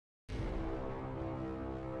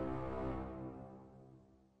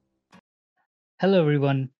Hello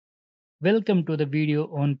everyone, welcome to the video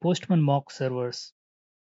on Postman mock servers.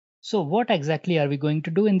 So what exactly are we going to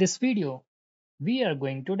do in this video? We are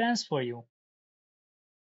going to dance for you.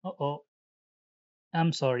 Uh-oh,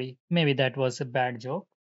 I'm sorry, maybe that was a bad joke.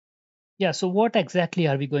 Yeah, so what exactly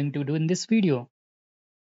are we going to do in this video?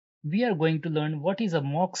 We are going to learn what is a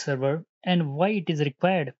mock server and why it is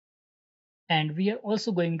required. And we are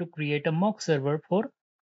also going to create a mock server for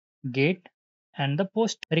GET and the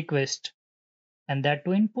POST request, and that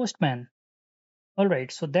too in Postman.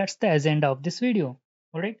 Alright, so that's the agenda of this video.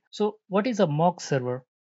 Alright, so what is a mock server?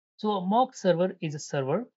 So a mock server is a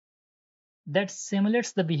server that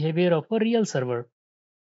simulates the behavior of a real server,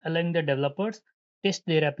 allowing the developers test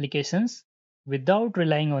their applications without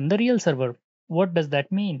relying on the real server. What does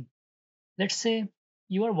that mean? Let's say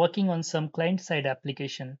you are working on some client-side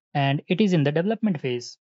application and it is in the development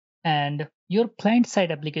phase. And your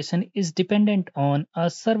client-side application is dependent on a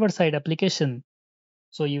server-side application.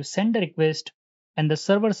 So you send the request and the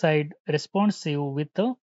server side responds to you with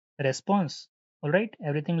a response. All right,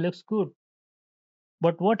 everything looks good.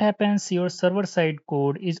 But what happens your server side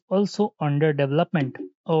code is also under development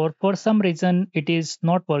or for some reason it is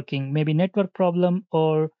not working, maybe network problem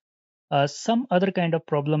or some other kind of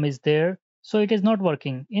problem is there. So it is not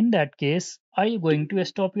working. In that case, are you going to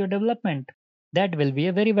stop your development? That will be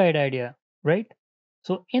a very bad idea, right?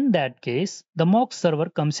 So in that case, the mock server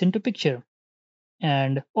comes into picture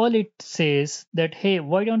and all it says that, hey,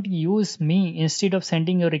 why don't you use me instead of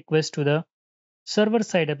sending your request to the server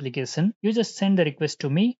side application? You just send the request to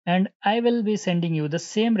me and I will be sending you the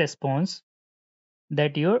same response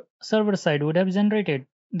that your server side would have generated.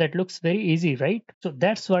 That looks very easy, right? So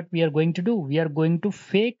that's what we are going to do. We are going to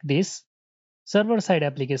fake this server side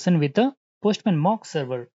application with a Postman mock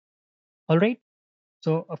server. All right.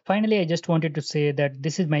 So finally, I just wanted to say that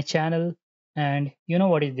this is my channel and you know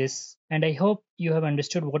what is this. And I hope you have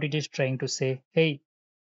understood what it is trying to say. Hey,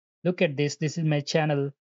 look at this. This is my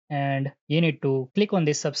channel and you need to click on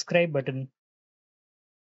this subscribe button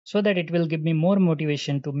so that it will give me more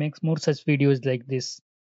motivation to make more such videos like this.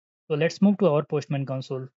 So let's move to our Postman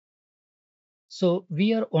console. So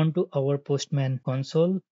we are onto our Postman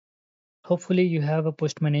console. Hopefully you have a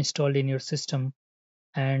Postman installed in your system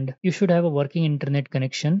and you should have a working internet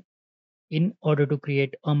connection in order to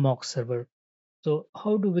create a mock server. So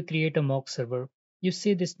how do we create a mock server? You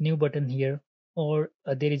see this new button here or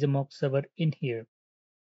there is a mock server in here.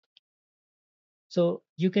 So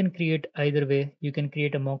you can create either way. You can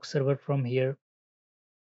create a mock server from here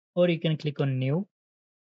or you can click on new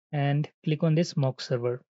and click on this mock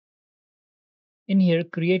server. In here,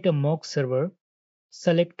 create a mock server,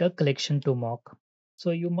 select a collection to mock. So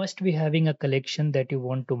you must be having a collection that you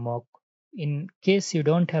want to mock. In case you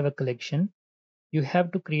don't have a collection, you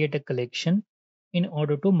have to create a collection in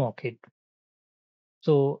order to mock it.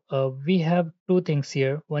 So we have two things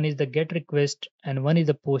here. One is the get request and one is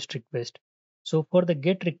the post request. So for the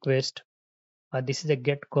get request, this is a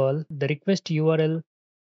get call. The request URL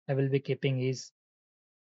I will be keeping is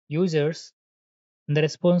users and the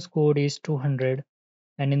response code is 200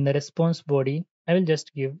 and in the response body I will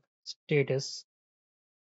just give status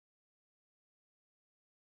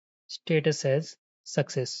as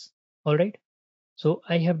success. All right. So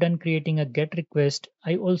I have done creating a get request.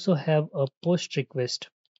 I also have a post request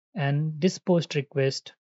and this post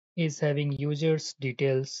request is having users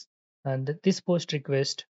details and this post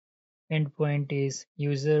request endpoint is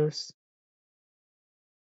user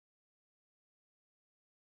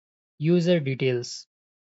details.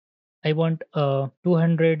 I want a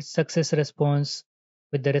 200 success response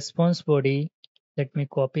with the response body. Let me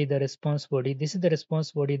copy the response body. This is the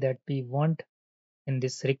response body that we want in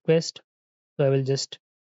this request. So I will just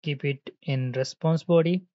keep it in response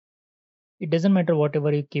body. It doesn't matter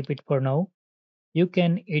whatever you keep it for now. You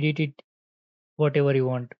can edit it whatever you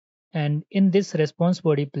want. And in this response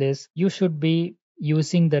body place, you should be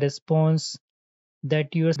using the response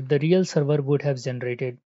that the real server would have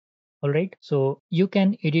generated. All right. So you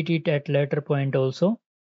can edit it at later point also.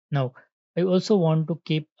 Now, I also want to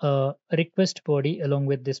keep a request body along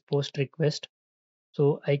with this post request.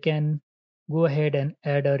 So I can go ahead and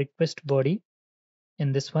add a request body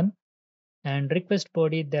in this one and request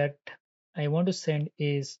body that I want to send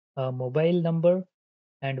is a mobile number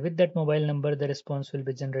and with that mobile number the response will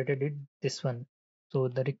be generated in this one. So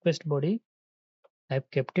the request body I've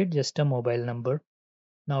kept it just a mobile number.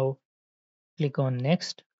 Now click on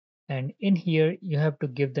next and in here you have to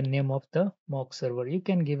give the name of the mock server. You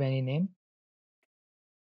can give any name.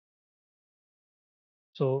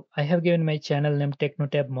 So I have given my channel name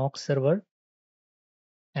TecnoTab mock server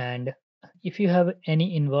and if you have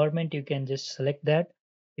any environment you can just select that.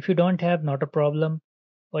 If you don't have, not a problem,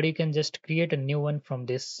 or you can just create a new one from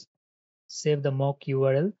this, save the mock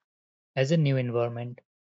URL as a new environment.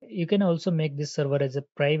 You can also make this server as a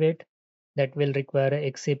private that will require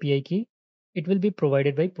a XAPI key. It will be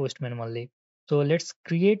provided by Postman only. So let's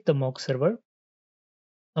create the mock server.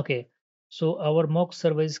 Okay, so our mock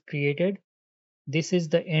server is created. This is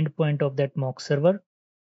the endpoint of that mock server.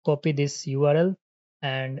 Copy this URL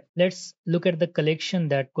and let's look at the collection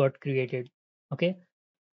that got created. Okay,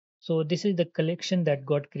 so this is the collection that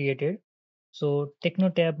got created. So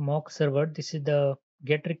TecnoTab mock server, this is the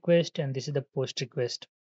get request and this is the post request.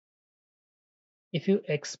 If you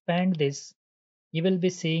expand this, you will be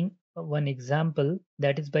seeing one example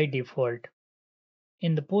that is by default.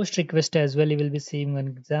 In the post request as well, you will be seeing one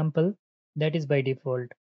example that is by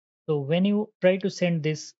default. So when you try to send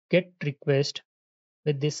this get request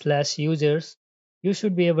with this slash users, you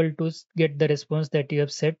should be able to get the response that you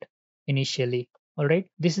have set initially. All right.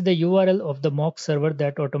 This is the URL of the mock server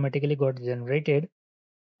that automatically got generated.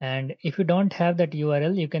 And if you don't have that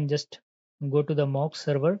URL, you can just go to the mock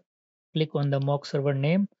server, click on the mock server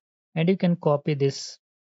name, and you can copy this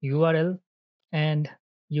URL and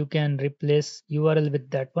you can replace URL with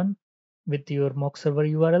that one with your mock server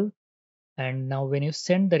URL. And now when you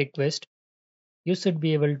send the request, you should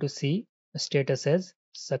be able to see the status as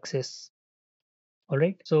success. All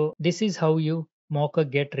right. So this is how you mock a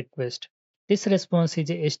get request. This response is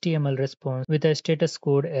a HTML response with a status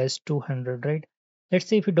code as 200, right? Let's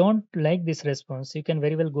say if you don't like this response, you can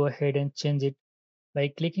very well go ahead and change it by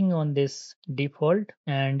clicking on this default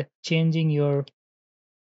and changing your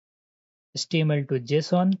HTML to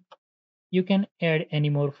JSON. You can add any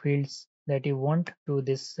more fields that you want to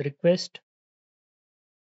this request.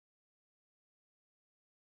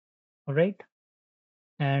 All right.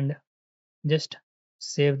 And just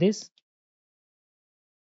save this.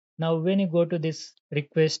 Now, when you go to this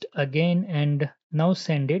request again and now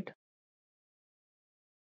send it,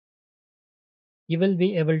 you will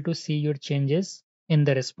be able to see your changes in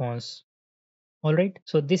the response. All right.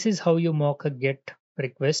 So this is how you mock a get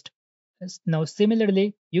request. Now,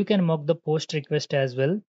 similarly, you can mock the post request as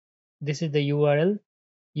well. This is the URL.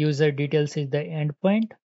 User details is the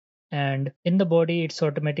endpoint. And in the body, it's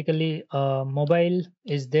automatically mobile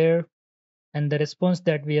is there. And the response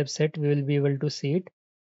that we have set, we will be able to see it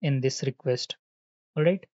in this request. All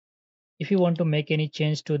right. If you want to make any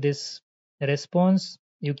change to this response,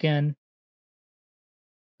 you can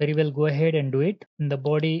very well go ahead and do it. In the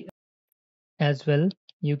body as well,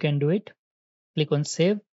 you can do it. Click on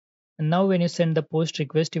save. And now when you send the post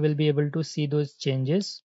request, you will be able to see those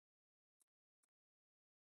changes.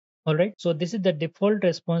 All right. So this is the default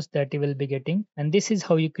response that you will be getting. And this is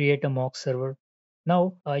how you create a mock server.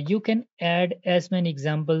 Now you can add as many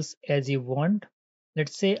examples as you want.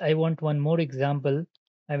 Let's say I want one more example.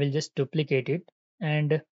 I will just duplicate it.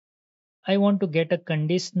 And I want to get a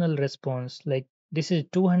conditional response like this is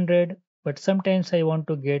 200, but sometimes I want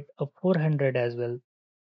to get a 400 as well.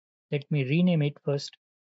 Let me rename it first.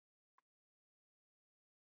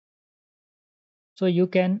 So you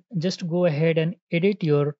can just go ahead and edit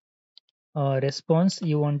your response.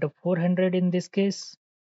 You want a 400 in this case.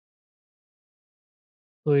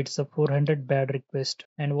 So it's a 400 bad request.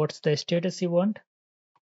 And what's the status you want?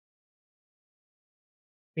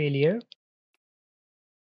 Failure.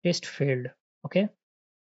 Test failed. Okay.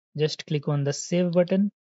 Just click on the save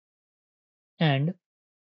button. And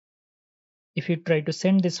if you try to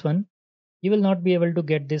send this one, you will not be able to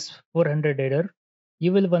get this 400 error.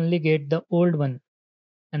 You will only get the old one.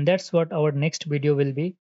 And that's what our next video will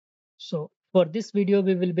be. So for this video,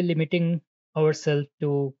 we will be limiting ourselves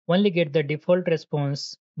to only get the default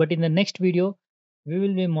response. But in the next video, we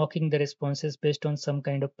will be mocking the responses based on some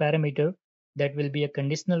kind of parameter that will be a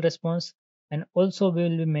conditional response. And also we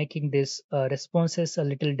will be making these responses a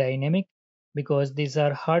little dynamic because these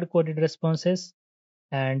are hard coded responses.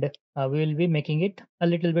 And we will be making it a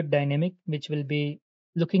little bit dynamic, which will be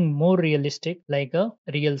looking more realistic like a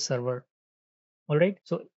real server. All right.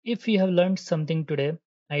 So if you have learned something today,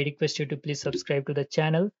 I request you to please subscribe to the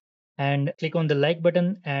channel and click on the like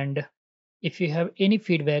button. And if you have any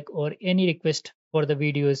feedback or any request for the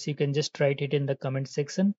videos, you can just write it in the comment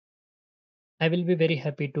section. I will be very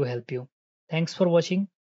happy to help you. Thanks for watching.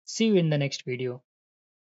 See you in the next video.